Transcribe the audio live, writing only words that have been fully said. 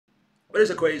What is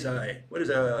a quasi? What is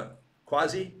a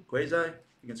quasi? Quasi?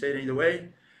 You can say it either way.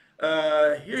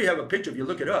 Here you have a picture. If you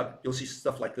look it up, you'll see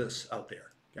stuff like this out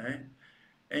there. Okay,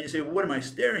 and you say, well, what am I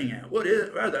staring at? What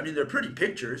is? Well, I mean, they're pretty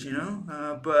pictures, you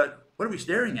know, but what are we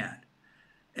staring at?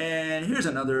 And here's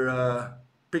another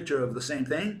picture of the same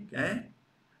thing. Okay,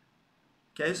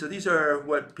 okay. So these are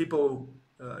what people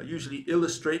usually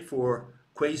illustrate for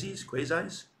quasis.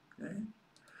 Okay.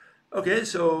 Okay,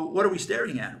 so what are we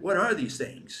staring at? What are these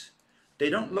things? They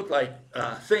don't look like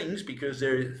things because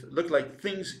they look like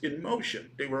things in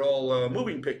motion. They were all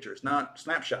moving pictures, not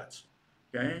snapshots.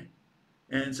 Okay,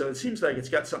 and so it seems like it's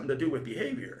got something to do with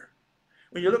behavior.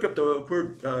 When you look up the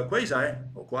word quasi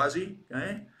or quasi,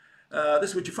 okay, this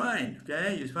is what you find.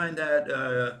 Okay, you find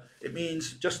that it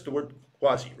means just the word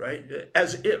quasi, right?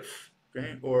 As if,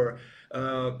 okay, or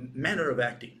manner of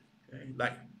acting. Okay?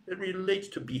 Like it relates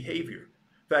to behavior.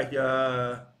 In fact,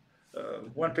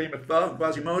 one famous thug,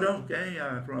 Quasimodo, okay,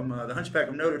 from the Hunchback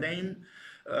of Notre Dame,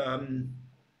 um,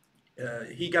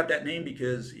 he got that name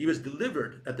because he was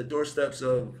delivered at the doorsteps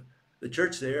of the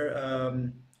church there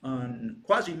on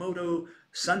Quasimodo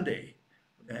Sunday,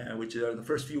 which are the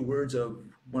first few words of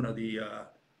one of the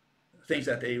things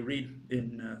that they read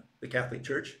in the Catholic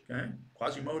Church. Okay,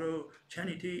 Quasimodo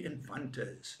Chaniti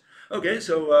Infantes. Okay,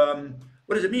 so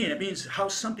what does it mean? It means how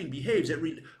something behaves.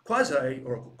 Quasi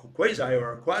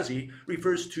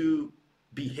refers to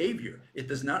behavior. It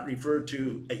does not refer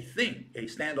to a thing, a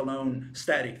standalone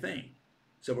static thing.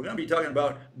 So we're going to be talking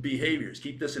about behaviors.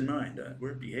 Keep this in mind.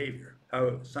 Word behavior,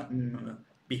 how something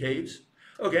behaves.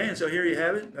 Okay, and so here you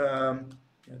have it. Get on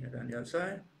the other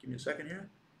side. Give me a second here.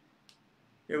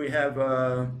 Here we have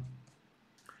a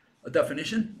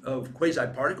definition of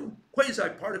quasi-particle.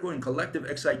 Quasi-particle and collective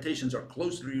excitations are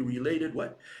closely related.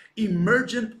 What?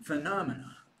 Emergent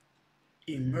phenomena.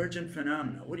 Emergent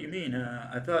phenomena. What do you mean?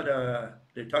 I thought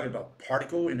they're talking about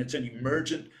particle and it's an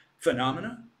emergent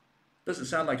phenomena. Doesn't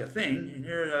sound like a thing. And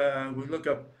here we look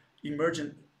up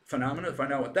emergent phenomena to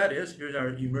find out what that is. Here's our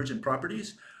emergent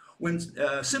properties. When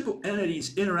simple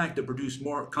entities interact to produce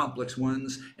more complex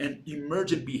ones, an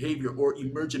emergent behavior or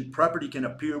emergent property can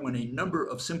appear when a number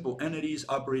of simple entities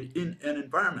operate in an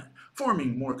environment,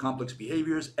 forming more complex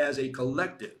behaviors as a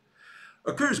collective.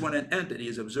 Occurs when an entity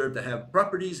is observed to have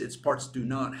properties its parts do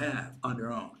not have on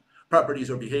their own. Properties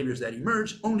or behaviors that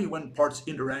emerge only when parts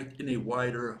interact in a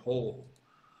wider whole.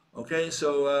 Okay,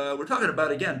 so we're talking about,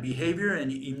 again, behavior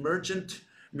and emergent,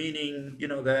 meaning, you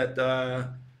know, that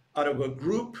out of a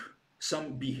group,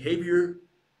 some behavior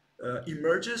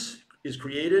emerges, is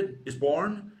created, is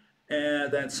born,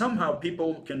 and that somehow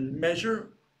people can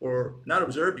measure or not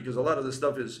observe because a lot of this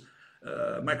stuff is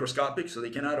microscopic, so they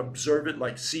cannot observe it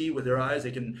like see with their eyes.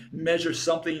 They can measure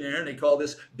something there, and they call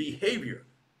this behavior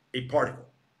a particle.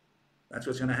 That's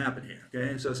what's going to happen here.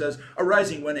 Okay, so it says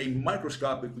arising when a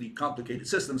microscopically complicated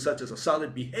system such as a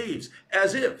solid behaves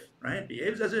as if, right?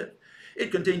 Behaves as if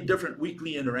it contained different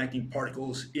weakly interacting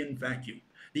particles in vacuum.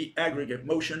 The aggregate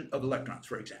motion of electrons,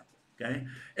 for example. Okay,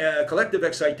 collective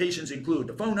excitations include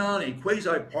the phonon, a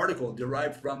quasi-particle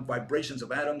derived from vibrations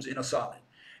of atoms in a solid,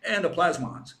 and the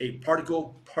plasmons, a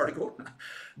particle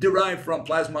derived from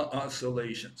plasma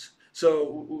oscillations.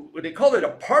 So they call it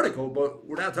a particle, but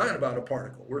we're not talking about a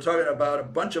particle. We're talking about a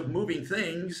bunch of moving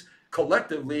things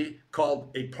collectively called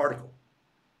a particle.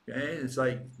 Okay, it's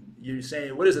like you're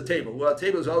saying, what is a table? Well, a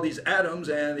table is all these atoms,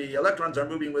 and the electrons are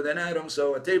moving within atoms.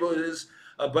 So a table is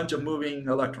a bunch of moving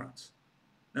electrons.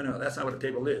 No, that's not what a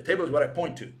table is. A table is what I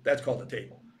point to. That's called a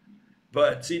table.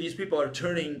 But see, these people are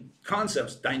turning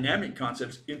concepts, dynamic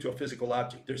concepts, into a physical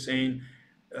object. They're saying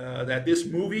that this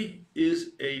movie is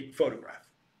a photograph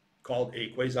called a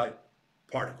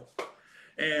quasi-particle.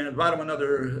 And at the bottom,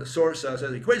 another source says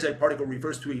a quasi-particle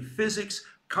refers to a physics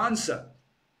concept.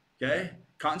 Okay?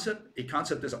 Concept? A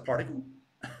concept is a particle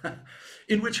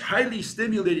in which highly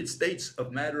stimulated states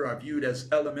of matter are viewed as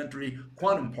elementary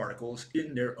quantum particles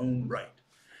in their own right.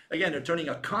 Again, they're turning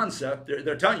a concept,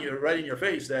 they're telling you right in your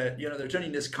face that, you know, they're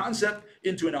turning this concept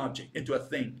into an object, into a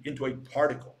thing, into a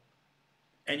particle.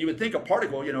 And you would think a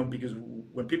particle, you know, because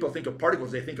when people think of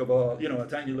particles, they think of a, you know, a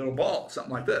tiny little ball,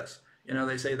 something like this. You know,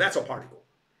 they say that's a particle,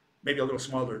 maybe a little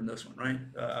smaller than this one, right?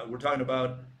 We're talking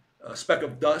about a speck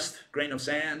of dust, grain of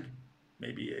sand,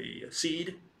 maybe a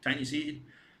seed, tiny seed.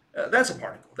 That's a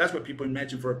particle. That's what people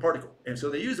imagine for a particle. And so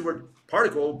they use the word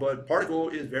particle, but particle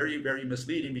is very, very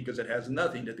misleading because it has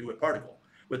nothing to do with particle,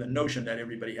 with a notion that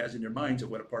everybody has in their minds of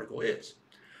what a particle is.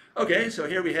 Okay, so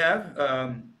here we have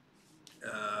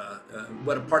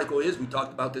what a particle is. We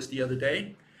talked about this the other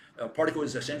day. A particle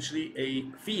is essentially a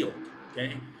field,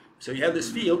 okay? So you have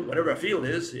this field, whatever a field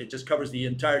is, it just covers the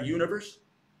entire universe,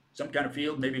 some kind of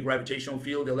field, maybe gravitational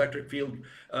field, electric field,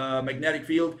 magnetic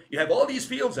field. You have all these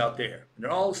fields out there. And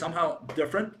they're all somehow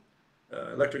different.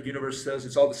 Electric Universe says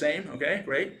it's all the same. Okay,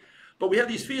 great. But we have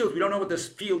these fields. We don't know what this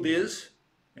field is.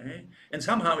 Okay? And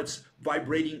somehow it's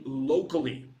vibrating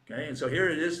locally. Okay? And so here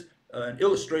it is, an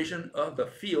illustration of the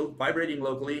field vibrating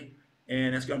locally,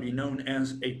 and it's going to be known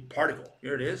as a particle.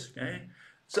 Here it is. Okay?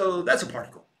 So that's a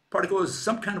particle. Particle is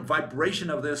some kind of vibration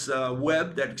of this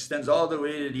web that extends all the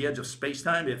way to the edge of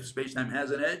space-time, if space-time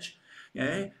has an edge.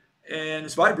 Okay? And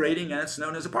it's vibrating, and it's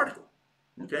known as a particle.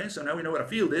 Okay, so now we know what a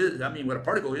field is. I mean, what a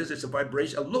particle is. It's a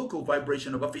vibration, a local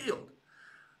vibration of a field.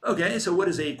 Okay, so what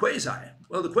is a quasi?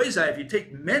 Well, the quasi, if you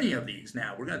take many of these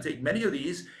now, we're going to take many of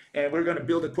these, and we're going to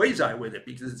build a quasi with it,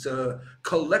 because it's a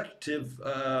collective,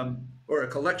 or a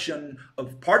collection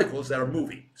of particles that are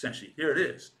moving, essentially. Here it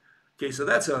is. Okay, so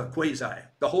that's a quasi,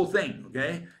 the whole thing,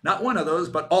 okay? Not one of those,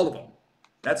 but all of them.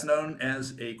 That's known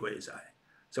as a quasi.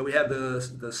 So we have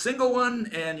the single one,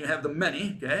 and you have the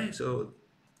many, okay? So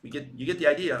you get the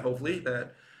idea, hopefully,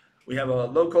 that we have a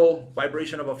local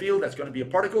vibration of a field that's going to be a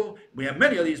particle. We have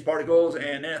many of these particles,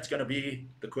 and that's going to be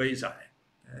the quasi.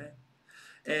 Okay?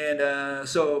 And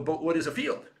but what is a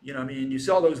field? You know, I mean, you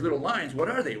see all those little lines. What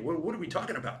are they? What are we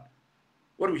talking about?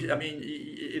 I mean,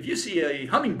 if you see a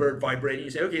hummingbird vibrating,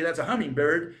 you say, okay, that's a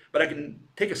hummingbird, but I can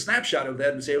take a snapshot of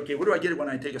that and say, okay, what do I get when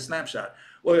I take a snapshot?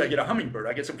 Well, I get a hummingbird.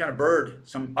 I get some kind of bird,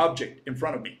 some object in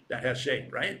front of me that has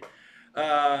shape, right?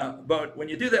 But when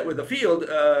you do that with the field,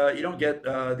 you don't get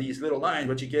these little lines.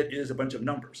 What you get is a bunch of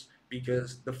numbers,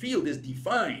 because the field is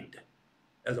defined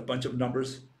as a bunch of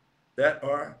numbers that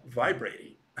are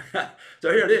vibrating.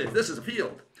 So here it is. This is a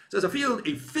field. So it's a field,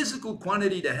 a physical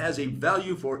quantity that has a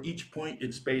value for each point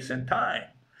in space and time.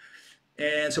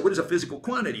 And so what is a physical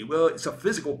quantity? Well, it's a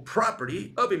physical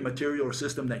property of a material or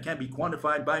system that can be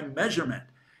quantified by measurement.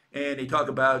 And they talk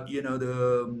about, you know,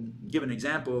 give an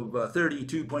example of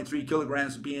 32.3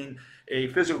 kilograms being a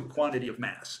physical quantity of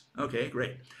mass. Okay,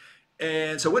 great.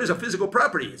 And so what is a physical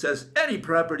property? It says any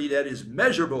property that is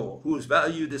measurable, whose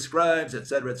value describes,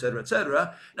 etc., etc.,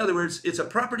 etc. In other words, it's a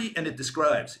property and it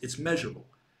describes. It's measurable.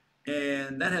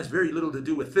 And that has very little to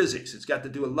do with physics. It's got to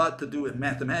do a lot to do with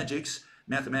mathematics,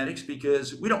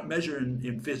 because we don't measure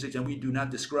in physics and we do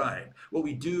not describe. What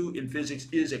we do in physics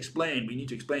is explain. We need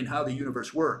to explain how the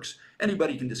universe works.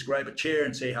 Anybody can describe a chair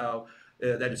and say how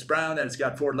that it's brown, that it's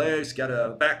got 4 legs, got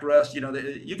a backrest. You know,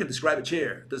 you can describe a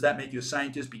chair. Does that make you a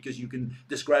scientist because you can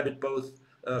describe it both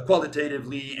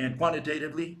qualitatively and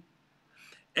quantitatively?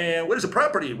 And what is a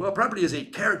property? Well, property is a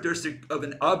characteristic of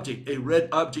an object. A red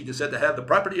object is said to have the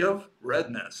property of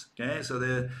redness. Okay, so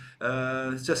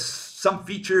it's just some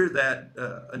feature that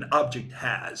an object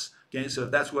has. Okay, so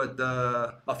if that's what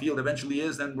a field eventually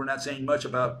is, then we're not saying much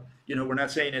about, you know, we're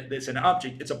not saying it's an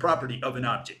object, it's a property of an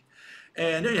object.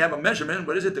 And then you have a measurement.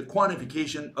 What is it? The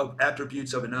quantification of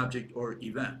attributes of an object or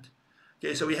event.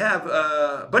 Okay, so we have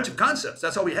a bunch of concepts.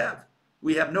 That's all we have.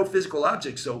 We have no physical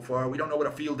objects so far. We don't know what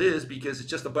a field is because it's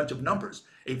just a bunch of numbers.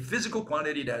 A physical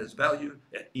quantity that has value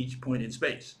at each point in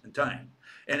space and time.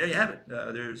 And there you have it.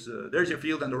 There's your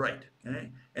field on the right.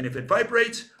 Okay? And if it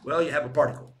vibrates, well, you have a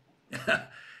particle.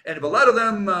 And if a lot of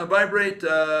them vibrate,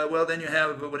 well, then you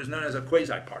have what is known as a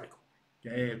quasi-particle.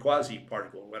 Okay? A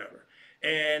quasi-particle, whatever.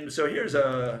 And so here's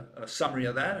a summary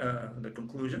of that, the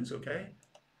conclusions. Okay?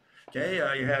 Okay,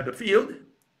 you have the field.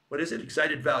 What is it?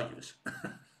 Excited values.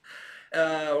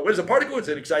 What is a particle? It's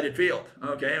an excited field.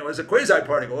 Okay, what is a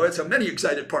quasi-particle? Well, it's a many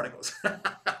excited particles.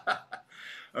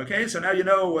 Okay, so now you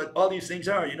know what all these things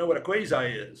are. You know what a quasi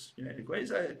is. You know,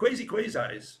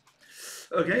 quasi-quasis.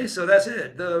 Okay, so that's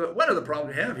it. One of the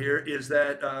problems we have here is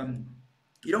that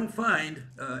you don't find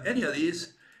any of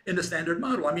these in the standard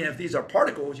model. I mean, if these are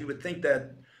particles, you would think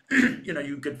that you know,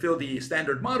 you could fill the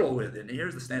standard model with it. And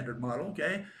here's the standard model,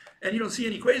 okay? And you don't see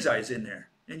any quasis in there.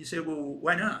 And you say, well,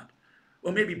 why not?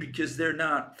 Well, maybe because they're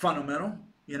not fundamental,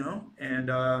 you know, and,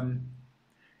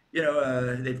 you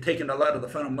know, they've taken a lot of the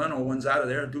fundamental ones out of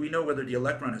there. Do we know whether the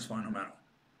electron is fundamental?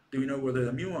 Do we know whether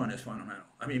the muon is fundamental?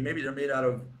 I mean, maybe they're made out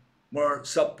of more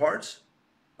subparts.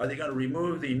 Are they going to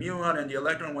remove the muon and the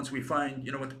electron once we find,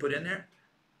 you know, what to put in there?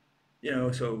 You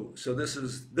know, so this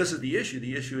is the issue.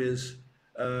 The issue is,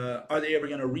 are they ever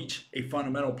going to reach a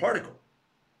fundamental particle?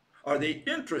 Are they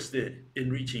interested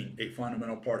in reaching a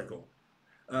fundamental particle?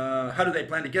 How do they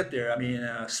plan to get there? I mean,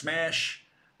 smash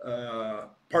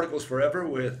particles forever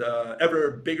with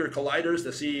ever bigger colliders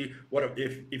to see what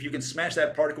if you can smash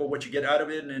that particle, what you get out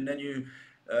of it, and then you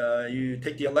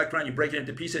take the electron, you break it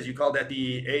into pieces. You call that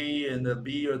the A and the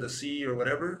B or the C or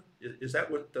whatever. Is that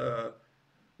what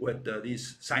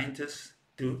these scientists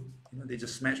do? You know, they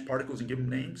just smash particles and give them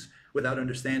names without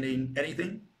understanding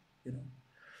anything. you know.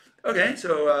 Okay,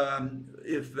 so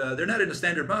if they're not in the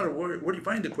standard model, where do you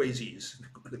find the quasis,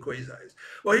 the quasis?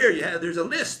 Well, here you have, there's a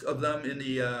list of them in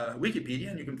the Wikipedia,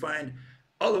 and you can find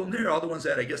all of them there, all the ones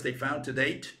that I guess they found to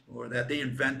date, or that they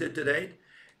invented to date.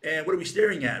 And what are we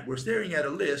staring at? We're staring at a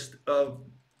list of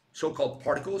so-called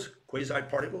particles,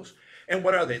 quasi-particles. And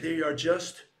what are they? They are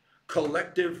just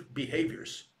collective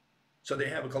behaviors. So they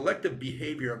have a collective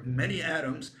behavior of many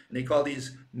atoms, and they call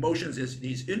these motions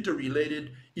these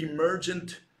interrelated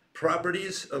emergent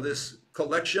properties of this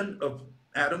collection of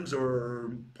atoms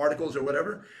or particles or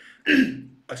whatever,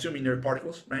 assuming they're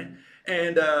particles, right?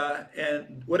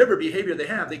 And whatever behavior they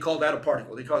have, they call that a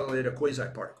particle. They call it a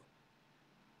quasi-particle.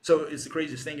 So it's the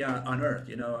craziest thing on earth,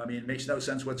 you know. I mean, it makes no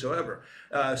sense whatsoever.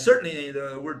 Certainly,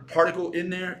 the word particle in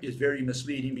there is very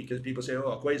misleading because people say,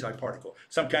 oh, a quasi-particle,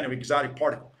 some kind of exotic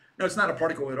particle. No, it's not a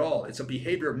particle at all. It's a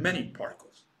behavior of many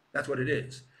particles. That's what it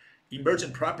is.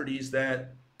 Emergent properties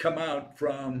that come out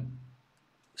from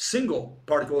single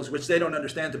particles, which they don't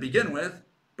understand to begin with,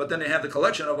 but then they have the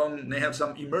collection of them, and they have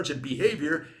some emergent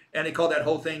behavior, and they call that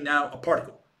whole thing now a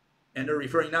particle. And they're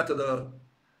referring not to the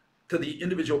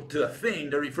individual, to a thing,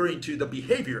 they're referring to the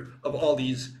behavior of all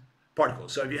these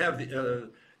particles. So if you have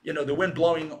the wind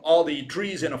blowing all the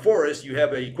trees in a forest, you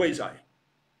have a quasi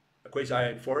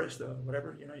forest,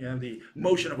 whatever, you know, you have the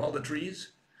motion of all the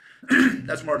trees.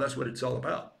 That's more or less what it's all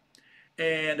about.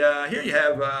 And here you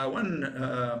have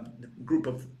one group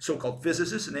of so-called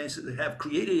physicists, and they have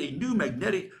created a new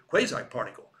magnetic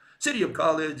quasi-particle. City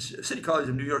College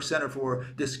of New York Center for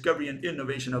Discovery and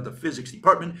Innovation of the Physics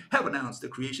Department have announced the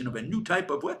creation of a new type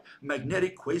of what?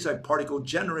 Magnetic quasi-particle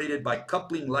generated by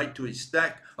coupling light to a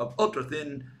stack of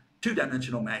ultra-thin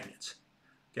two-dimensional magnets.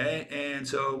 Okay, and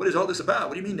so what is all this about?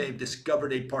 What do you mean they've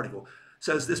discovered a particle? It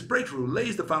says this breakthrough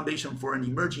lays the foundation for an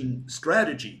emerging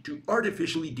strategy to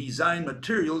artificially design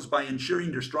materials by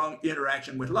ensuring their strong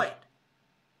interaction with light.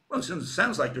 Well, it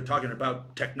sounds like they're talking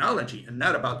about technology and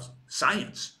not about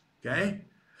science. Okay,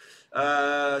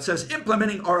 it says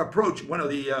implementing our approach, one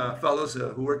of the fellows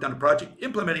who worked on the project,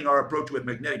 implementing our approach with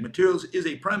magnetic materials is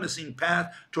a promising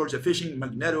path towards efficient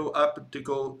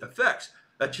magneto-optical effects.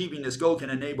 Achieving this goal can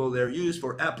enable their use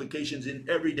for applications in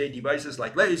everyday devices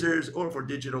like lasers or for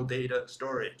digital data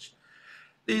storage.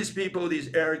 These people,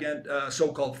 these arrogant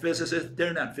so-called physicists,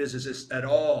 they're not physicists at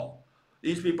all.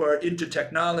 These people are into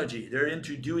technology. They're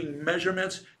into doing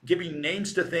measurements, giving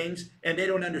names to things, and they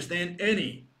don't understand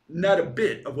not a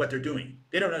bit of what they're doing.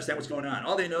 They don't understand what's going on.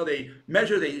 All they know, they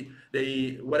measure,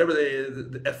 whatever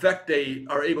the effect they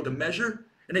are able to measure,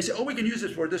 and they say, oh, we can use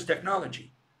this for this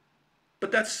technology.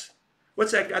 But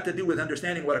what's that got to do with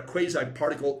understanding what a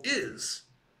quasi-particle is?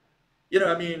 You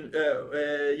know, I mean,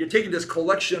 you're taking this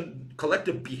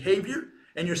collective behavior,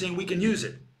 and you're saying we can use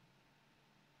it.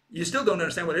 You still don't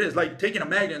understand what it is. Like taking a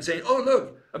magnet and saying, oh,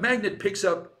 look, a magnet picks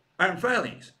up iron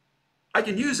filings. I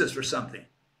can use this for something.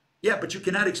 Yeah, but you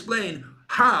cannot explain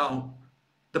how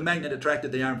the magnet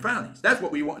attracted the iron filings. That's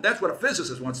what we want. That's what a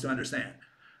physicist wants to understand.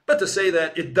 But to say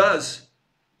that it does,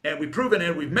 and we've proven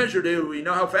it, we've measured it, we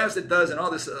know how fast it does, and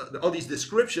all these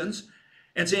descriptions,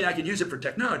 and saying I can use it for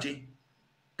technology,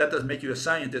 that doesn't make you a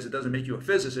scientist. It doesn't make you a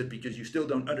physicist because you still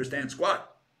don't understand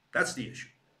squat. That's the issue.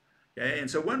 Okay,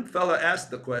 and so one fellow asked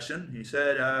the question. He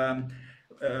said,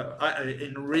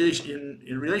 in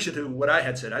relation to what I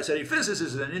had said, I said a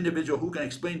physicist is an individual who can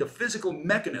explain the physical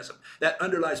mechanism that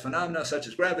underlies phenomena such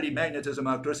as gravity, magnetism,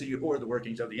 electricity, or the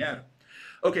workings of the atom.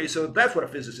 Okay, so that's what a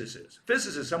physicist is. A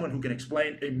physicist is someone who can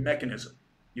explain a mechanism.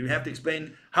 You have to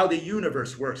explain how the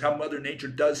universe works, how Mother Nature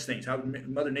does things, how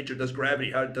Mother Nature does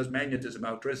gravity, how it does magnetism,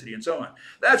 electricity, and so on.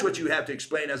 That's what you have to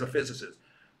explain as a physicist.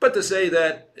 But to say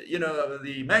that, you know,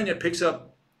 the magnet picks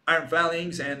up iron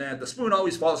filings and that the spoon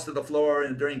always falls to the floor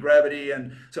and during gravity,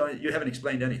 and so you haven't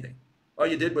explained anything. All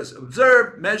you did was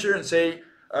observe, measure, and say,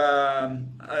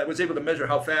 I was able to measure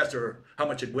how fast or how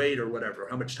much it weighed or whatever,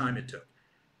 how much time it took.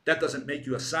 That doesn't make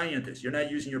you a scientist. You're not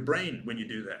using your brain when you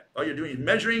do that. All you're doing is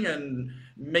measuring and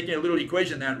making a little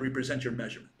equation that represents your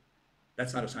measurement.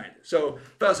 That's not a scientist. So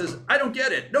fellow says, I don't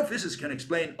get it. No physicist can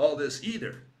explain all this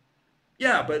either.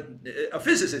 Yeah, but a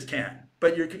physicist can.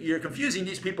 But you're confusing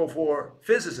these people for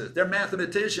physicists. They're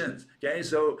mathematicians. Okay,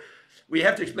 so we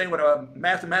have to explain what a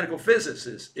mathematical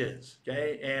physicist is.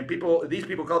 Okay, and these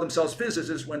people call themselves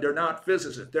physicists when they're not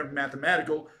physicists. They're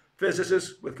mathematical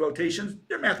physicists with quotations.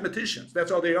 They're mathematicians.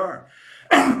 That's all they are.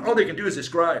 All they can do is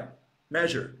describe,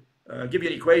 measure, give you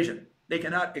an equation. They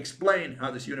cannot explain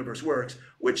how this universe works,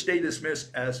 which they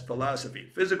dismiss as philosophy.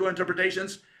 Physical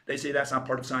interpretations, they say that's not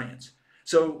part of science.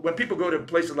 So when people go to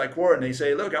places like Quora and they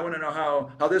say, look, I want to know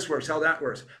how this works, how that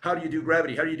works. How do you do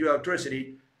gravity? How do you do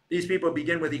electricity? These people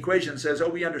begin with equations, says, oh,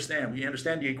 we understand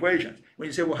the equations. When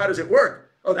you say, well, how does it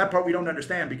work? Oh, that part we don't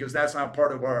understand because that's not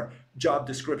part of our job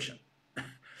description.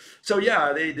 So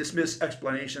yeah, they dismiss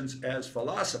explanations as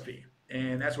philosophy.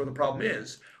 And that's where the problem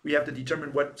is. We have to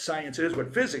determine what science is,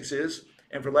 what physics is.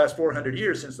 And for the last 400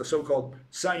 years, since the so-called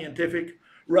scientific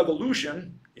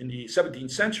revolution in the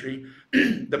 17th century,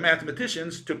 the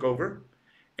mathematicians took over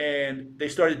and they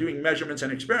started doing measurements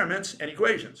and experiments and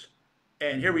equations.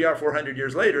 And here we are 400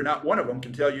 years later, not one of them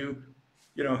can tell you,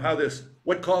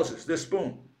 what causes this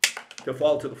spoon to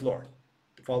fall to the floor,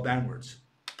 to fall downwards.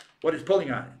 What is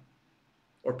pulling on it?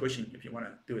 Or pushing, if you want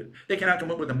to do it. They cannot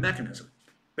come up with a mechanism,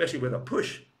 especially with a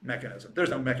push mechanism. There's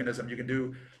no mechanism you can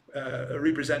do,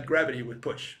 represent gravity with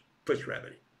push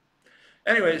gravity.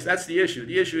 Anyways, that's the issue.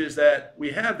 The issue is that we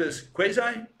have this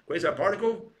quasi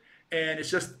particle, and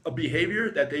it's just a behavior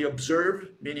that they observe,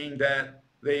 meaning that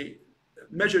they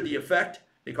measure the effect.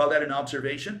 They call that an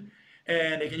observation,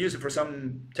 and they can use it for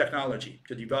some technology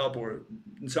to develop or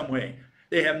in some way.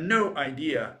 They have no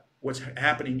idea what's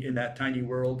happening in that tiny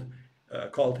world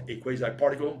called a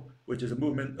quasi-particle, which is a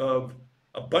movement of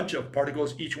a bunch of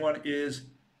particles. Each one is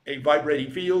a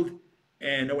vibrating field,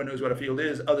 and no one knows what a field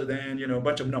is other than, a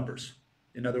bunch of numbers.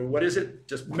 In other words, what is it?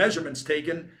 Just measurements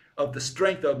taken of the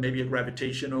strength of maybe a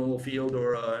gravitational field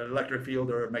or an electric field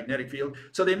or a magnetic field.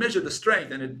 So they measure the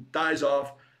strength, and it dies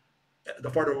off the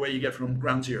farther away you get from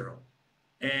ground zero.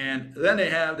 And then they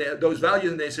have those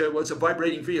values, and they say, well, it's a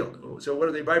vibrating field. So what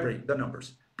are they vibrating? The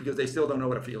numbers, because they still don't know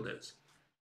what a field is.